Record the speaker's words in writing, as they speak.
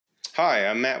Hi,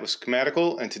 I'm Matt with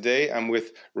Schematical, and today I'm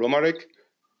with Romaric.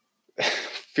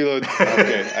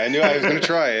 Okay, I knew I was going to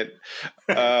try it.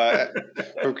 Uh,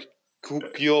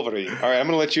 Qovery. All right, I'm going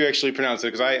to let you actually pronounce it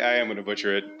because I am going to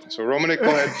butcher it. So, Romaric, go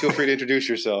ahead. Feel free to introduce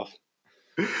yourself.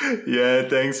 Yeah,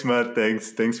 thanks, Matt.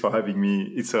 Thanks for having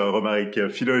me. It's Romaric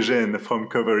Philogène from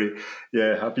Qovery.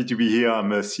 Yeah, happy to be here.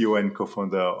 I'm a CEO and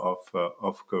co-founder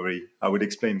of Qovery. I will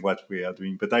explain what we are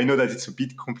doing, but I know that it's a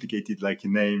bit complicated, like a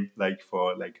name, like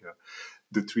for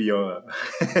the three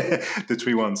the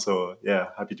three ones. So yeah,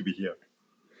 happy to be here.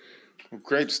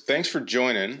 Great. Thanks for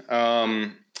joining.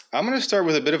 I'm going to start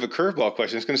with a bit of a curveball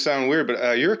question. It's going to sound weird,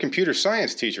 but you're a computer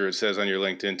science teacher, it says on your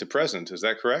LinkedIn to present. Is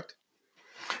that correct?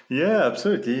 Yeah,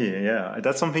 absolutely. Yeah,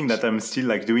 that's something that I'm still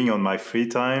like doing on my free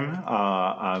time.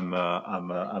 I'm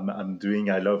doing.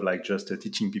 I love like just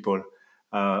teaching people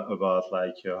about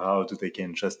like how do they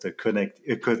can just connect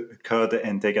code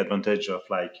and take advantage of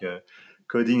like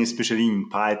coding, especially in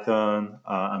Python.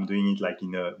 I'm doing it like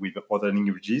in with other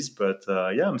languages, but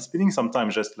yeah, I'm spending some time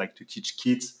just like to teach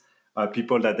kids.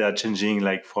 People that they are changing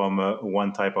like from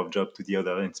one type of job to the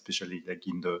other, and especially like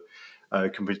in the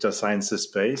computer science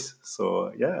space.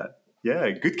 So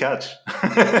yeah, good catch.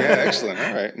 Yeah, excellent.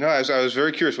 All right. No, I was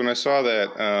very curious when I saw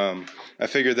that. I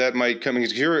figured that might come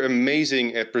because you're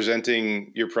amazing at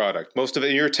presenting your product. Most of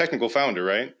it, you're a technical founder,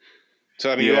 right? So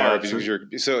I mean, you Yeah, are because absolutely.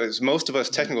 you're. So as most of us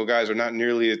technical guys are not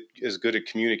nearly as good at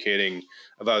communicating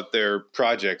about their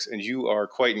projects, and you are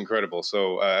quite incredible.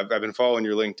 So I've been following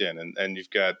your LinkedIn, and you've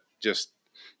got just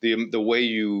the way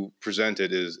you present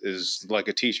it is like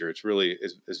a teacher. It's really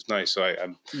is nice. So I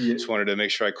Yeah, just wanted to make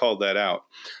sure I called that out.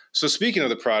 So speaking of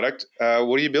the product,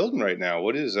 what are you building right now?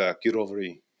 What is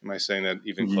Qovery? Am I saying that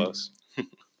even yeah, close?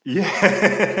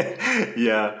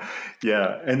 yeah,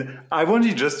 yeah. And I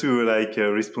wanted just to like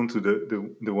respond to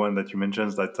the one that you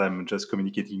mentioned that I'm just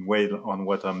communicating well on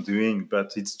what I'm doing,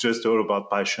 but it's just all about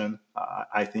passion.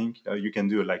 I think you can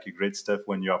do like a great stuff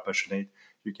when you are passionate.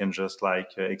 You can just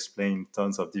like explain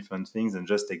tons of different things and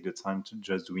just take the time to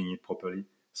just doing it properly.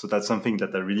 So that's something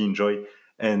that I really enjoy.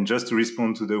 And just to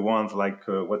respond to the ones like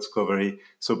what's Qovery.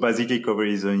 So basically,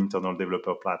 Qovery is an internal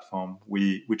developer platform.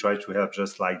 We try to help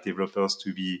just like developers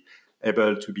to be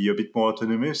able to be a bit more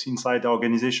autonomous inside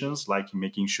organizations, like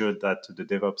making sure that the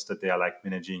DevOps that they are like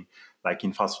managing, like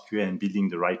infrastructure and building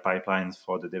the right pipelines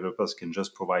for the developers can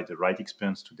just provide the right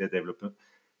experience to their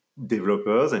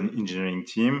developers and engineering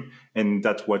team. And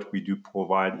that's what we do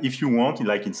provide. If you want,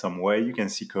 like in some way, you can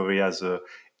see Korea as a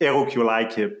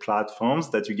Heroku-like platforms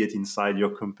that you get inside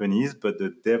your companies, but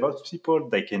the DevOps people,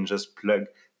 they can just plug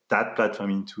that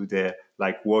platform into their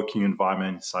like working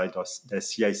environment inside their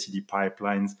CI/CD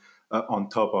pipelines on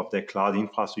top of their cloud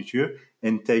infrastructure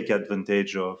and take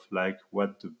advantage of like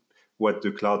what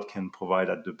the cloud can provide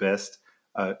at the best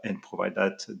and provide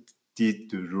that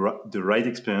the right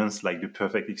experience, like the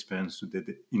perfect experience to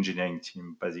the engineering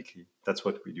team. Basically, that's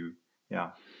what we do.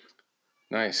 Yeah.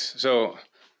 Nice. So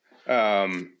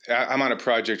I'm on a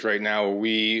project right now where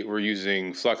we were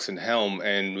using Flux and Helm,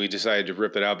 and we decided to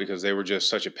rip it out because they were just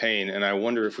such a pain. And I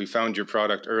wonder if we found your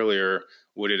product earlier,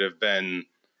 would it have been,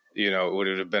 would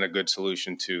it have been a good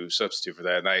solution to substitute for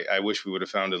that? And I wish we would have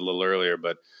found it a little earlier,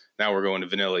 but now we're going to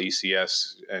vanilla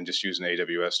ECS and just using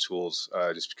AWS tools,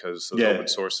 just because those Yeah. open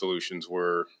source solutions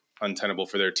were untenable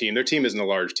for their team. Their team isn't a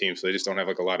large team, so they just don't have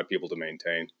like a lot of people to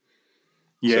maintain.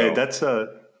 Yeah, So that's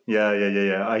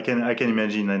yeah. I can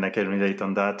imagine and I can relate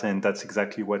on that, and that's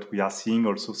exactly what we are seeing.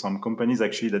 Also, some companies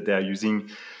actually that they are using,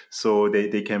 so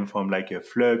they came from like a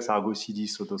Flux, Argo CD,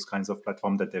 so those kinds of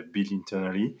platforms that they've built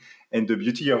internally. And the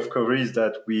beauty of Qovery is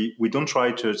that we don't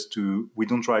try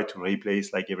to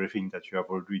replace like everything that you have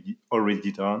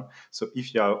already done. So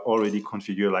if you are already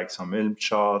configured like some Helm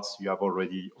charts, you have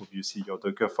already obviously your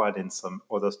Docker file and some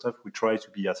other stuff, we try to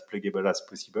be as pluggable as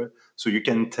possible so you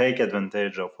can take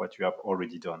advantage of what you have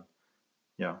already done.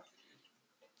 Yeah.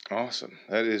 awesome.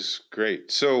 That is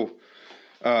great. So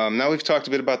now we've talked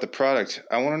a bit about the product.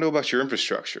 I want to know about your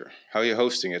infrastructure. How are you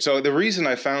hosting it? So the reason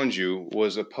I found you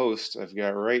was a post I've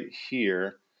got right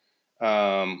here,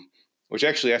 which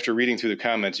actually, after reading through the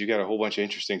comments, you got a whole bunch of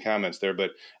interesting comments there.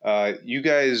 But you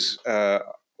guys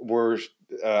were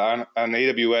on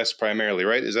AWS primarily,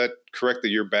 right? Is that correct that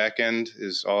your back end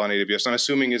is all on AWS? I'm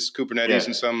assuming it's Kubernetes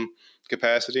in Yeah. some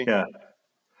capacity. Yeah.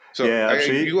 So Yeah. you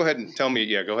Actually, go ahead and tell me.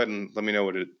 Yeah, go ahead and let me know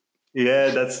what it. yeah,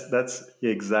 that's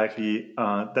exactly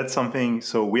that's something.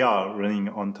 So we are running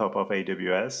on top of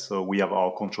AWS. So we have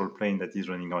our control plane that is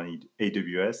running on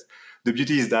AWS. The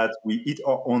beauty is that we eat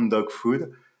our own dog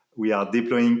food. We are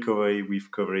deploying Qovery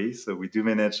with Qovery, so we do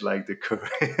manage like the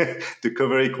Qovery, the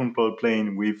Qovery control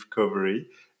plane with Qovery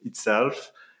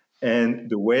itself. And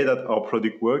the way that our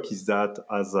product works is that,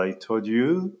 as I told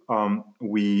you,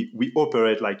 we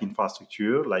operate like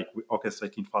infrastructure, like we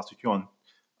orchestrate infrastructure on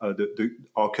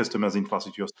our customers'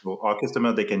 infrastructure. So our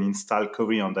customer, they can install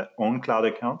Qovery on their own cloud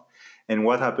account. And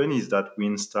what happens is that we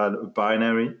install a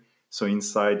binary, so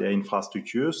inside the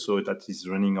infrastructure, so that is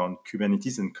running on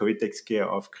Kubernetes, and Qovery takes care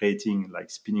of creating, like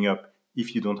spinning up,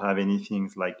 if you don't have anything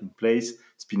like in place,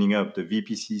 spinning up the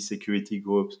VPC security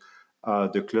groups,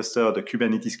 the cluster, the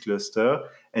Kubernetes cluster,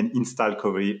 and install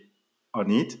Qovery on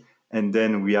it. And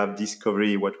then we have this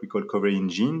Qovery, what we call Qovery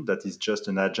engine, that is just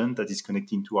an agent that is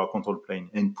connecting to our control plane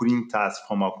and pulling tasks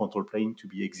from our control plane to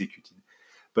be executed.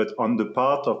 But on the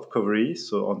part of Qovery,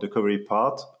 so on the Qovery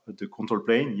part, the control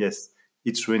plane, yes,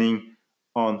 it's running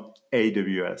on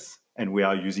AWS. And we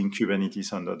are using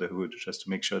Kubernetes under the hood just to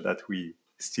make sure that we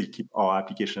still keep our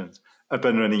applications up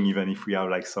and running, even if we have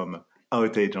like some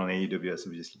outage on AWS,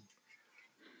 obviously.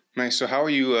 Nice. So how are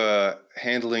you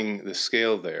handling the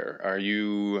scale there? Are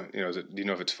you, do you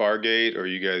know if it's Fargate, or are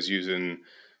you guys using,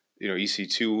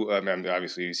 EC2,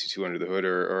 obviously EC2 under the hood,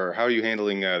 or how are you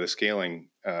handling the scaling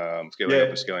up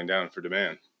and scaling down for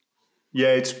demand?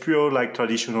 Yeah, it's pure like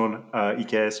traditional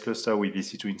EKS cluster with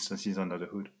EC2 instances under the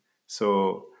hood.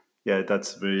 So yeah,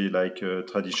 that's very like a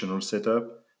traditional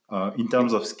setup. In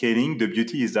terms of scaling, the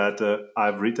beauty is that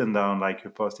I've written down like a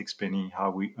post explaining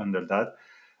how we handle that.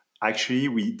 Actually,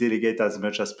 we delegate as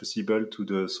much as possible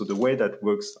so the way that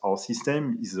works our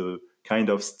system is a kind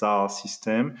of star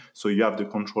system. So you have the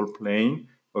control plane,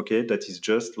 okay, that is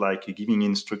just like giving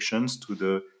instructions to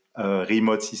the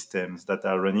remote systems that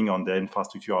are running on the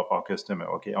infrastructure of our customer,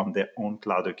 okay, on their own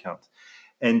cloud account.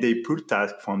 And they pull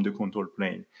tasks from the control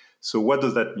plane. So what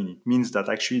does that mean? It means that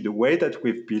actually the way that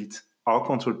we've built our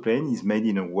control plane is made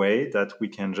in a way that we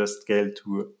can just scale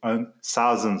to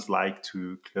thousands, like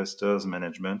to clusters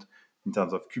management in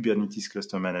terms of Kubernetes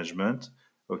cluster management.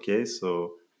 Okay,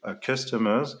 so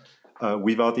customers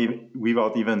without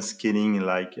even scaling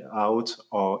like out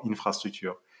our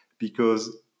infrastructure, because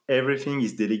everything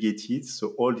is delegated.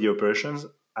 So all the operations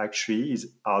actually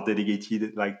are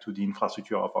delegated like to the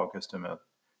infrastructure of our customer.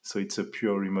 So it's a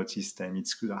pure remote system.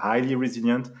 It's highly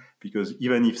resilient because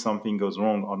even if something goes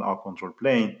wrong on our control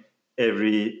plane,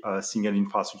 every single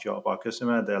infrastructure of our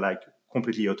customer, they're like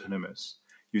completely autonomous.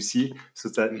 You see? So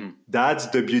that's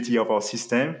the beauty of our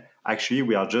system. Actually,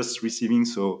 we are just receiving.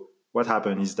 So what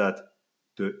happened is that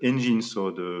the engine,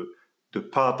 so the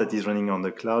part that is running on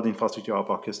the cloud infrastructure of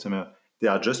our customer, they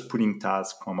are just pulling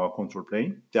tasks from our control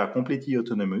plane. They are completely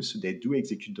autonomous. So they do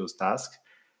execute those tasks.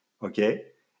 Okay.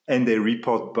 And they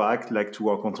report back like to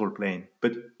our control plane.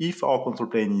 But if our control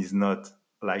plane is not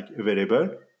like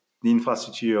available, the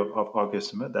infrastructure of our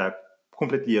customer, they're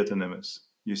completely autonomous.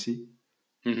 You see?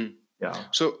 Mm-hmm. Yeah.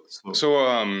 So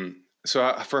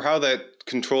for how that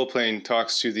control plane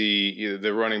talks to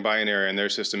the running binary in their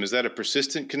system, is that a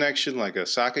persistent connection, like a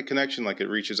socket connection, like it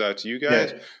reaches out to you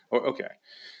guys? Yeah. Or, okay.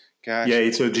 Gotcha. Yeah,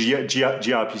 it's a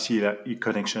gRPC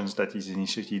connections that is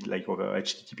initiated like over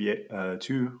HTTP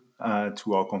to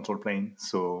our control plane.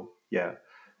 So yeah,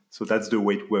 so that's the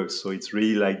way it works. So it's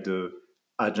really like the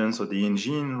agents or the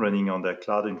engine running on the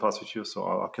cloud infrastructure, so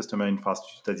our customer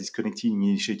infrastructure that is connecting,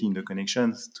 initiating the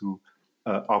connections to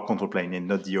our control plane, and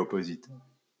not the opposite.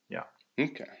 Yeah.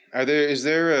 Okay. Is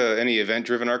there any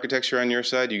event-driven architecture on your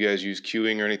side? Do you guys use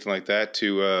queuing or anything like that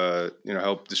to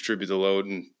help distribute the load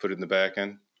and put it in the back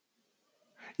end?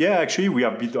 Yeah, actually, we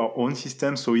have built our own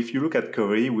system. So if you look at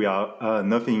Qovery, we are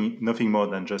nothing more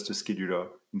than just a scheduler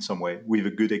in some way, with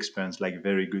a good experience, like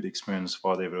very good experience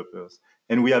for developers.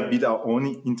 And we have built our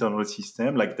own internal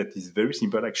system, like that is very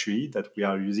simple actually, that we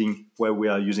are using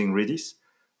Redis,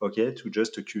 okay, to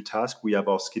just a queue task. We have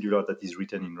our scheduler that is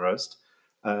written in Rust.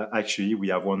 Actually, we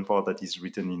have one part that is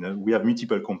written in. We have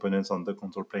multiple components on the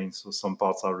control plane, so some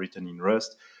parts are written in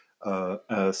Rust.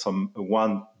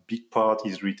 One big part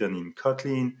is written in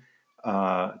Kotlin.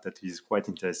 That is quite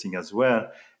interesting as well.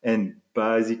 And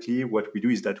basically, what we do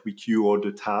is that we queue all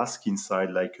the tasks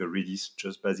inside like a Redis,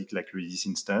 just basic like Redis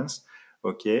instance.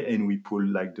 Okay, and we pull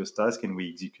like those tasks and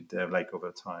we execute them like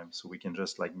over time. So we can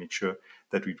just like make sure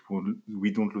that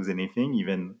we don't lose anything,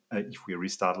 even if we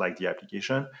restart like the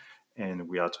application, and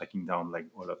we are tracking down like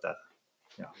all of that.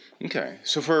 Yeah. Okay.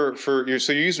 So so you're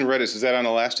using Redis. Is that on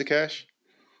Elasticache?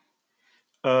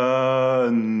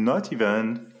 Not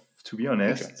even, to be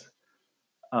honest.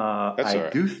 Okay. I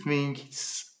do think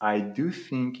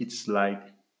it's like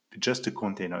just a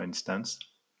container instance.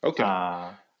 Okay.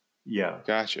 Yeah.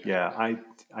 Gotcha. Yeah,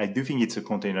 I do think it's a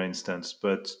container instance,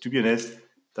 but to be honest,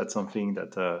 that's something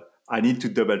that I need to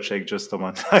double check just on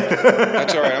one time.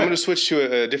 That's all right. I'm going to switch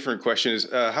to a different question. Is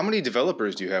how many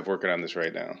developers do you have working on this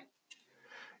right now?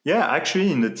 Yeah,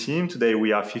 actually, in the team today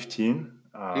we are 15.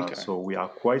 Okay. So we are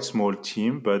quite small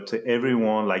team, but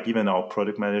everyone, like even our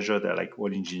product manager, they're like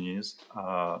all engineers.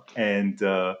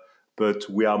 But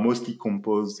we are mostly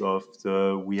composed of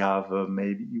we have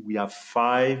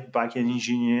 5 backend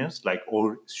engineers, like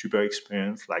all super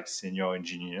experienced, like senior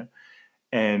engineer,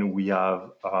 and we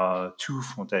have 2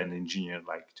 front-end engineers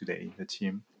like today in the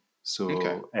team.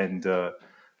 Okay. So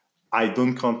I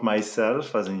don't count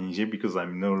myself as an engineer because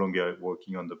I'm no longer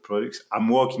working on the products. I'm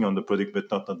working on the product, but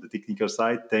not on the technical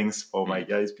side. Thanks for my Mm.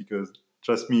 guys, because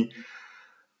trust me,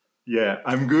 yeah,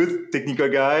 I'm good technical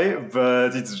guy,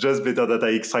 but it's just better that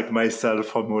I extract myself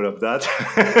from all of that.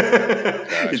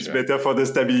 It's Gotcha. better for the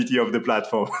stability of the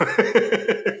platform.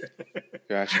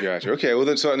 Gotcha. Okay, well,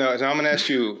 then, now I'm going to ask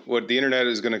you what the internet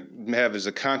is going to have is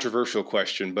a controversial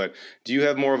question, but do you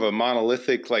have more of a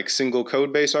monolithic, like single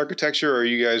code base architecture, or are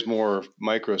you guys more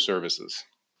microservices?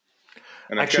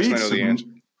 And I'm Actually, guessing I know the answer.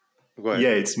 Go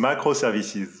ahead. it's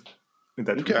microservices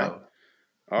that we Okay. have.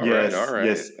 All right. All Yes, right.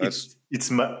 yes, That's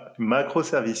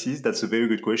microservices. That's a very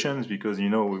good question, because we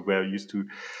were used to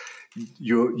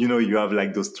you have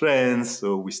like those trends.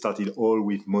 So we started all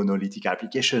with monolithic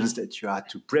applications that you had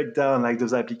to break down like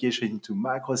those applications into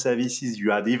microservices.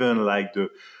 You had even like the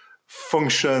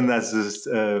function as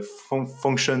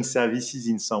function services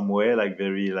in some way, like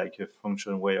very like a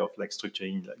function way of like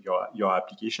structuring like your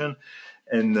application.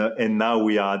 And now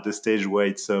we are at the stage where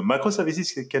it's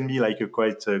microservices can be like a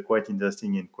quite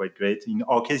interesting and quite great. In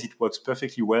our case, it works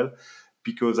perfectly well,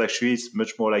 because actually it's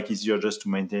much more like easier just to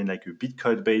maintain like a bit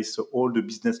code base. So all the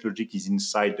business logic is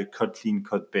inside the Kotlin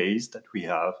code base that we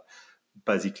have,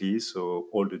 basically. So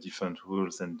all the different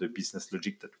rules and the business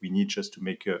logic that we need just to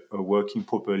make a working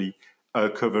properly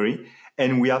Qovery.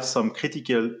 And we have some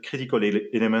critical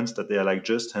elements that they are like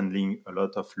just handling a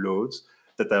lot of loads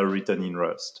that are written in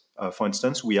Rust. For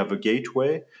instance, we have a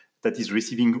gateway that is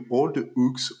receiving all the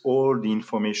hooks, all the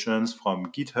informations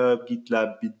from GitHub,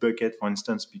 GitLab, Bitbucket, for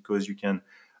instance, because you can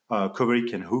Qovery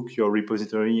can hook your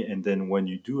repository, and then when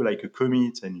you do like a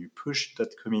commit and you push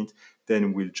that commit,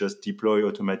 then we'll just deploy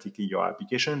automatically your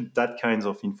application. That kinds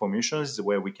of information is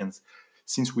where we can,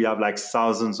 since we have like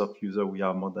thousands of users, we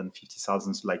have more than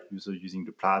 50,000 like users using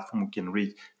the platform, we can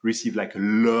receive like a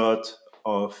lot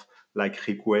of like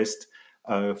requests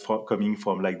coming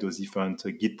from like those different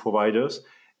Git providers.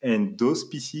 And those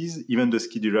pieces, even the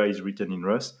scheduler is written in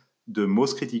Rust. The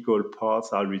most critical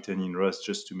parts are written in Rust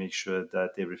just to make sure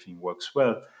that everything works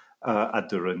well at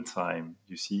the runtime,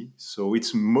 you see. So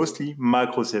it's mostly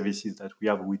microservices that we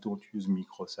have. We don't use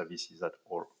microservices at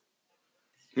all.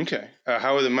 okay.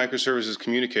 How are the microservices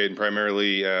communicating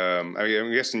primarily? I'm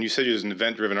guessing you said you use an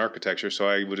event-driven architecture, so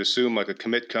I would assume like a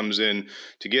commit comes in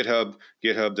to GitHub.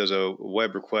 GitHub does a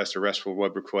web request, a RESTful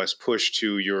web request, push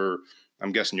to your,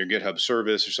 I'm guessing your GitHub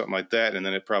service or something like that, and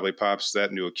then it probably pops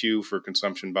that into a queue for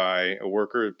consumption by a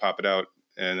worker. Pop it out,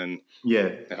 and then Yeah,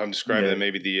 if I'm describing yeah. that,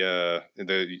 maybe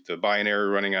the binary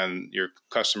running on your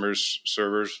customer's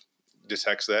servers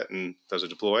detects that and does a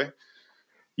deploy.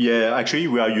 Yeah, actually,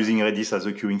 we are using Redis as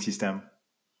a queuing system.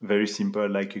 Very simple,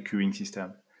 like a queuing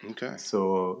system. Okay.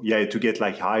 So yeah, to get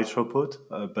like high throughput,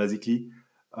 basically,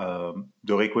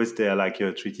 the requests they are like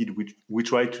treated. We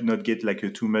try to not get like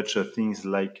too much things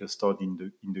like stored in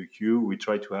the queue. We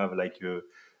try to have like a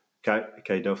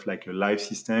kind of like a live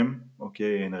system,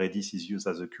 okay? And Redis is used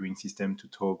as a queuing system to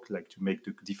talk, like to make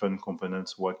the different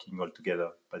components working all together,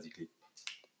 basically.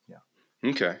 Yeah.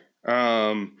 Okay.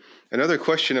 Another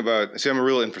question about, see, I'm a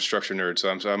real infrastructure nerd, so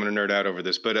I'm going to nerd out over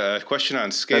this, but a question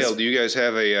on scale. That's Do you guys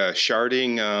have a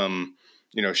sharding,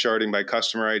 sharding by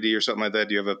customer ID or something like that?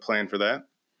 Do you have a plan for that?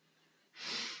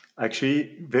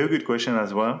 actually very good question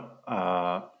as well.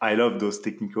 I love those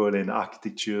technical and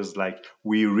architectures. Like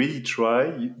we really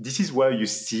try. This is where you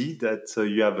see that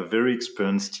you have a very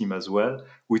experienced team as well.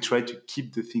 We try to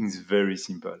keep the things very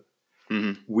simple. We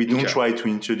Mm-hmm. don't Okay. try to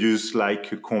introduce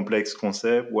like a complex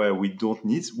concept where we don't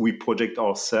need. We project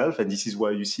ourselves, and this is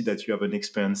where you see that you have an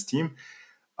experienced team.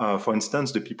 For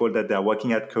instance, the people that are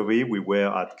working at Qovery, we were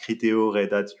at Criteo,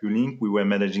 Red Hat, Ulink. We were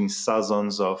managing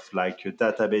thousands of like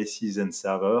databases and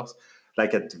servers,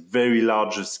 like at very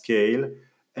large scale,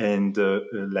 and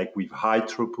like with high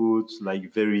throughput,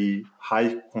 like very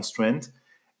high constraint.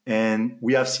 And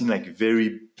we have seen like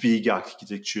very big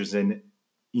architectures. And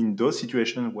in those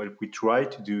situations, what we try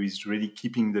to do is really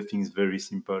keeping the things very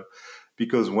simple,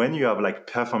 because when you have like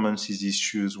performances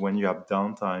issues, when you have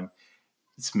downtime,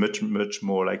 it's much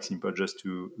more like simple just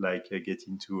to like get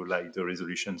into like the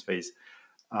resolution phase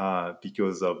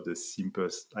because of the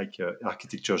simplest like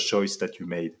architecture choice that you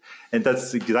made. And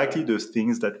that's exactly those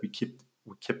things that we keep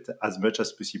we kept as much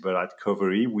as possible at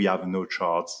Qovery. We have no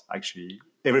charts, actually.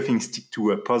 Everything stick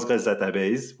to a Postgres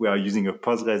database. We are using a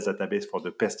Postgres database for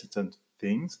the persistent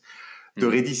things. The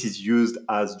Redis is used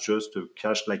as just a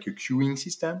cache, like a queuing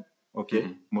system.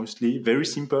 Okay, mostly very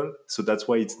simple. So that's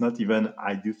why it's not even,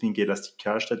 I do think, Elastic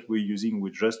Cache that we're using.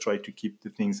 We just try to keep the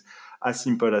things as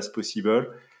simple as possible.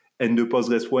 And the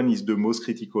Postgres one is the most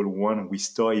critical one. We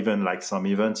store even like some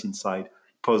events inside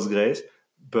Postgres,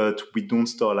 but we don't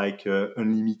store like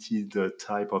unlimited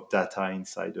type of data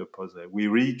inside the Postgres. We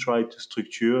really try to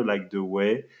structure like the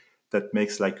way that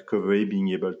makes like Qovery being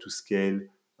able to scale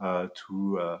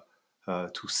to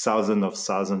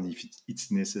thousands if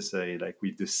it's necessary, like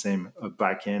with the same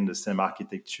backend, the same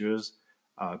architectures,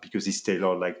 because it's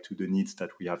tailored like to the needs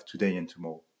that we have today and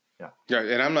tomorrow. Yeah,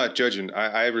 and I'm not judging.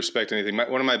 I respect anything.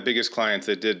 One of my biggest clients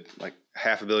that did like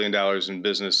 $500 million in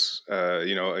business, a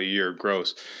year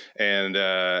gross, and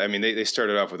I mean they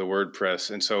started off with a WordPress,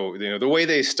 and so the way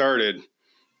they started.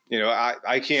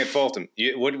 I can't fault them.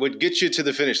 What gets you to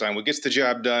the finish line, what gets the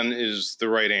job done, is the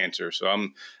right answer. So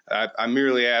I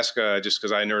merely ask just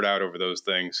because I nerd out over those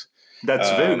things.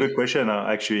 That's a very good question.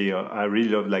 Actually, I really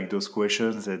love like those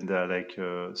questions, and like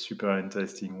super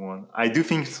interesting one. I do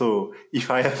think so. If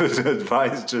I have an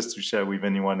advice just to share with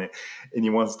anyone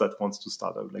that wants to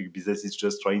start up like business, is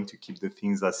just trying to keep the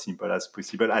things as simple as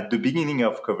possible. At the beginning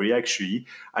of Qovery, actually,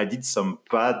 I did some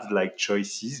bad like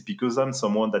choices because I'm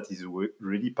someone that is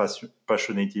really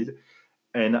passionate.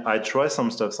 And I try some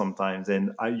stuff sometimes,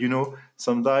 and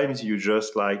sometimes you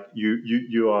just like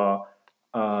you are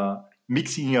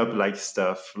mixing up like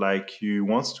stuff. Like you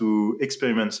want to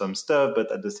experiment some stuff, but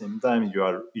at the same time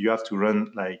you have to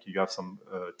run, like you have some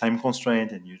time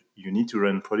constraint, and you need to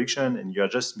run production, and you are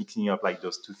just mixing up like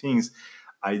those two things.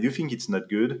 I do think it's not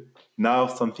good. Now,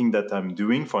 something that I'm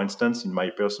doing, for instance, in my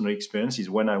personal experience, is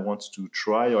when I want to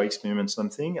try or experiment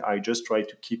something, I just try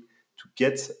to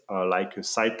get like a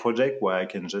side project where I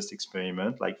can just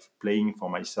experiment, like playing for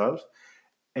myself.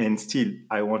 And still,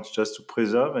 I want just to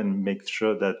preserve and make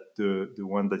sure that the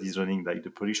one that is running like the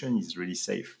production is really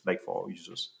safe, like for our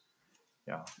users.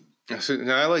 Yeah. So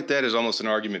now I like that as almost an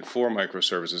argument for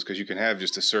microservices, because you can have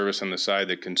just a service on the side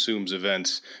that consumes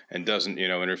events and doesn't,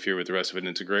 interfere with the rest of it. And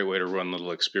it's a great way to run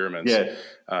little experiments.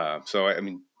 Yeah. So I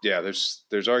mean, yeah,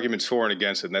 there's arguments for and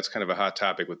against it, and that's kind of a hot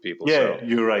topic with people. Yeah, so.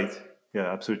 You're right.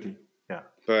 Yeah, absolutely. Yeah.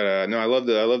 But no, I love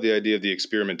the idea of the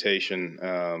experimentation.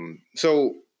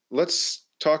 So let's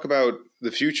talk about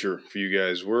the future for you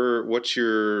guys. What's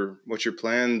your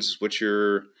plans?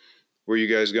 Where are you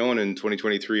guys going in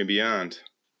 2023 and beyond?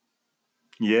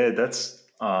 Yeah, that's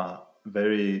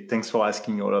thanks for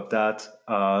asking all of that.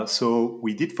 So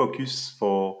we did focus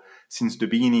since the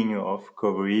beginning of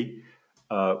Qovery,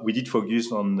 we did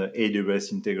focus on the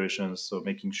AWS integration. So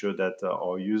making sure that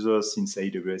our users, since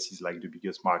AWS is like the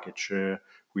biggest market share,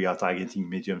 we are targeting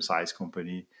medium-sized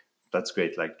company. That's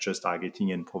great. Like just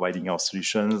targeting and providing our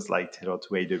solutions like tailored to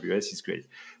AWS is great.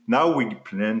 Now we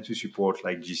plan to support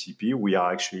like GCP. We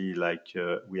are actually like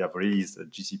we have released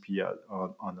GCP at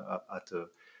the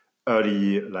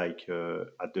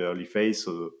early phase,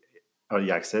 so early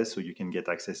access, so you can get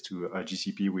access to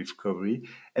GCP with Qovery.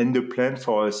 And the plan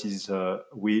for us is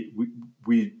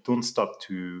we don't stop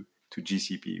to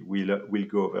GCP. We'll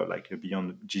go over like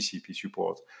beyond GCP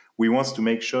support. We want to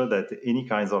make sure that any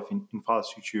kinds of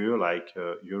infrastructure, like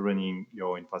you're running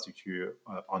your infrastructure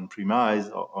on premise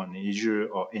or on Azure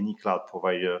or any cloud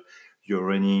provider, you're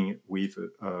running with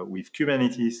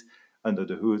Kubernetes under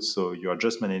the hood, so you are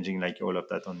just managing like all of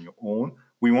that on your own.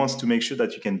 We want to make sure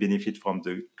that you can benefit from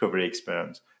the Qovery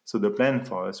experience. So the plan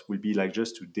for us will be like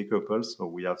just to decouple. So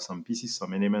we have some pieces,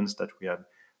 some elements that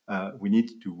we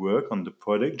need to work on the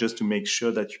product just to make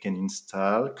sure that you can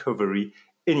install Qovery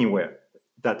anywhere.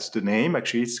 That's the name.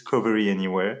 Actually, it's Qovery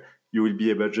Anywhere. You will be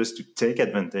able just to take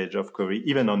advantage of Qovery,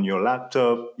 even on your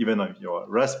laptop, even on your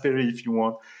Raspberry if you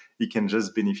want. You can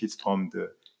just benefit from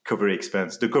the Qovery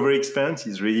experience. The Qovery experience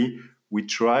is really, we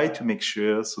try to make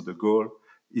sure, so the goal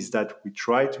is that we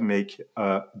try to make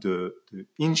the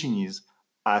engineers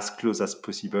as close as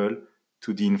possible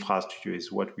to the infrastructure,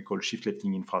 is what we call shift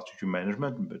lefting infrastructure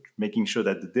management, but making sure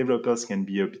that the developers can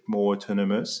be a bit more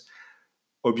autonomous.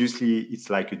 Obviously, it's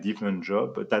like a different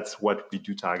job, but that's what we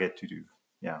do target to do.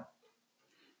 Yeah.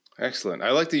 Excellent.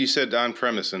 I like that you said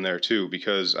on-premise in there too,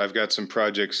 because I've got some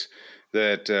projects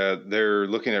that they're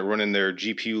looking at running their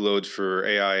GPU loads for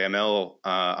AI ML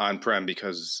on-prem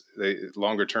because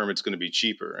longer term it's going to be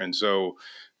cheaper. And so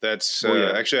that's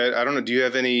actually, I don't know, do you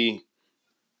have any,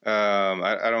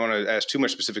 I don't want to ask too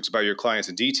much specifics about your clients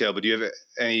in detail, but do you have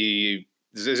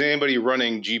is anybody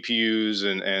running GPUs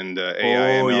and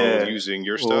AI ML using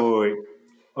your stuff?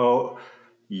 Oh,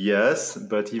 yes,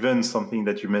 but even something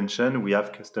that you mentioned, we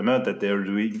have customers that they're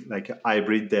doing like a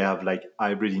hybrid. They have like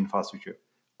hybrid infrastructure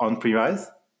on premise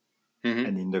Hmm.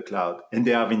 and in the cloud, and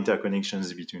they have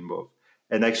interconnections between both.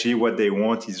 And actually, what they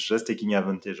want is just taking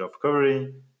advantage of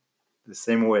Qovery the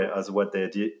same way as what they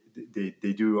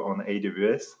do on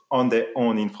AWS on their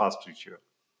own infrastructure.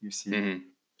 You see, Hmm.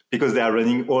 because they are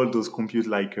running all those compute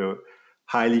like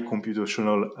highly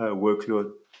computational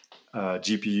workload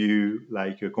GPU,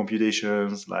 like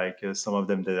computations, like some of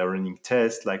them that are running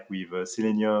tests, like with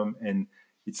Selenium, and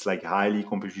it's like highly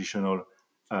computational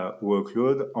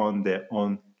workload on their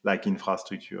own like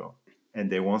infrastructure,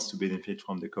 and they want to benefit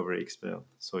from the Qovery experience.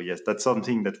 So yes, that's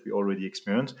something that we already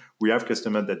experience. We have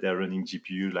customers that they're running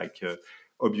GPU, like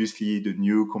obviously the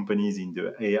new companies in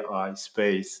the AI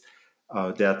space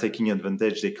they are taking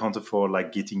advantage. They can't afford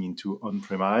like getting into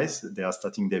on-premise. They are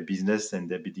starting their business and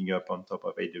they're building up on top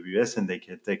of AWS, and they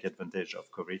can take advantage of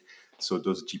Qovery. So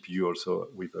those GPU also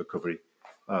with Qovery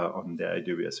on their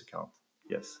AWS account.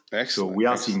 Yes. So Excellent. we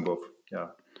are seeing Excellent. both. Yeah.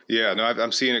 Yeah, no,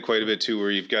 I'm seeing it quite a bit too,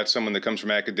 where you've got someone that comes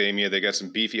from academia, they got some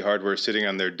beefy hardware sitting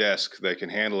on their desk that can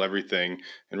handle everything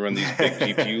and run these big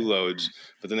GPU loads,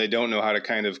 but then they don't know how to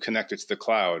kind of connect it to the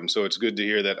cloud. And so it's good to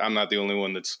hear that I'm not the only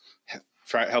one that's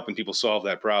helping people solve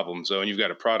that problem. So, and you've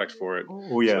got a product for it. Oh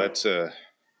So yeah.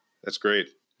 that's great.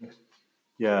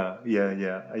 Yeah,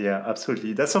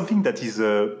 absolutely. That's something that is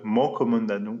more common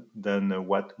than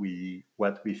what we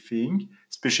think.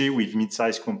 Especially with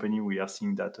mid-sized company, we are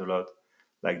seeing that a lot,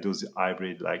 like those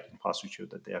hybrid like infrastructure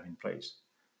that they have in place.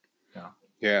 Yeah.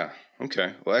 Yeah.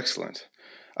 Okay. Well, excellent.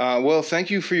 Well, thank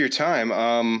you for your time.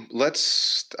 I'm going to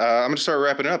start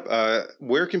wrapping up.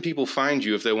 Where can people find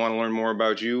you if they want to learn more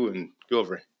about you and go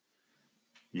over it?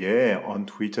 Yeah, on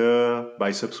Twitter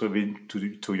by subscribing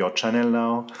to your channel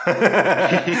now.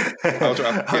 I'll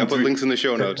On put Twitter. links in the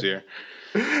show notes here.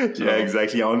 Yeah, So,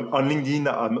 exactly. On LinkedIn,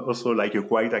 I'm also like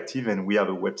quite active, and we have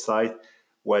a website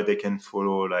where they can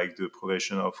follow like the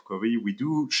progression of Qovery. We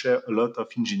do share a lot of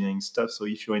engineering stuff. So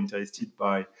if you're interested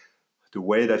by the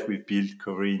way that we build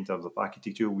Qovery in terms of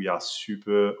architecture, we are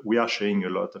sharing a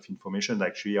lot of information.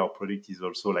 Actually, our product is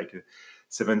also like a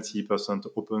 70%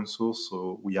 open source.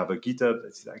 So we have a GitHub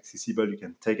that is accessible. You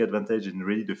can take advantage, and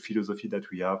really the philosophy that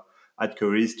we have at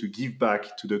Qovery is to give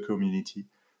back to the community.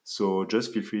 So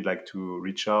just feel free like to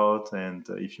reach out, and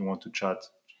if you want to chat,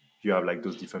 you have like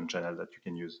those different channels that you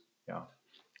can use. Yeah.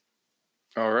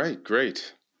 all right,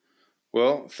 great.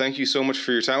 Well, thank you so much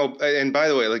for your time. Oh, and by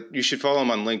the way, like you should follow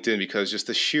him on LinkedIn because just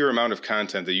the sheer amount of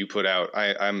content that you put out.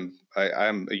 I'm a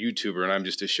YouTuber and I'm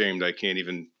just ashamed I can't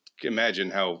even imagine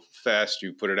how fast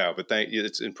you put it out. But thank you,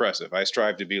 it's impressive. I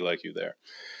strive to be like you there.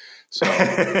 So,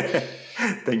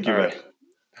 Thank all you, right. man.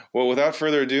 Well, without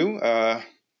further ado,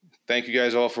 thank you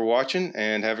guys all for watching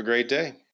and have a great day.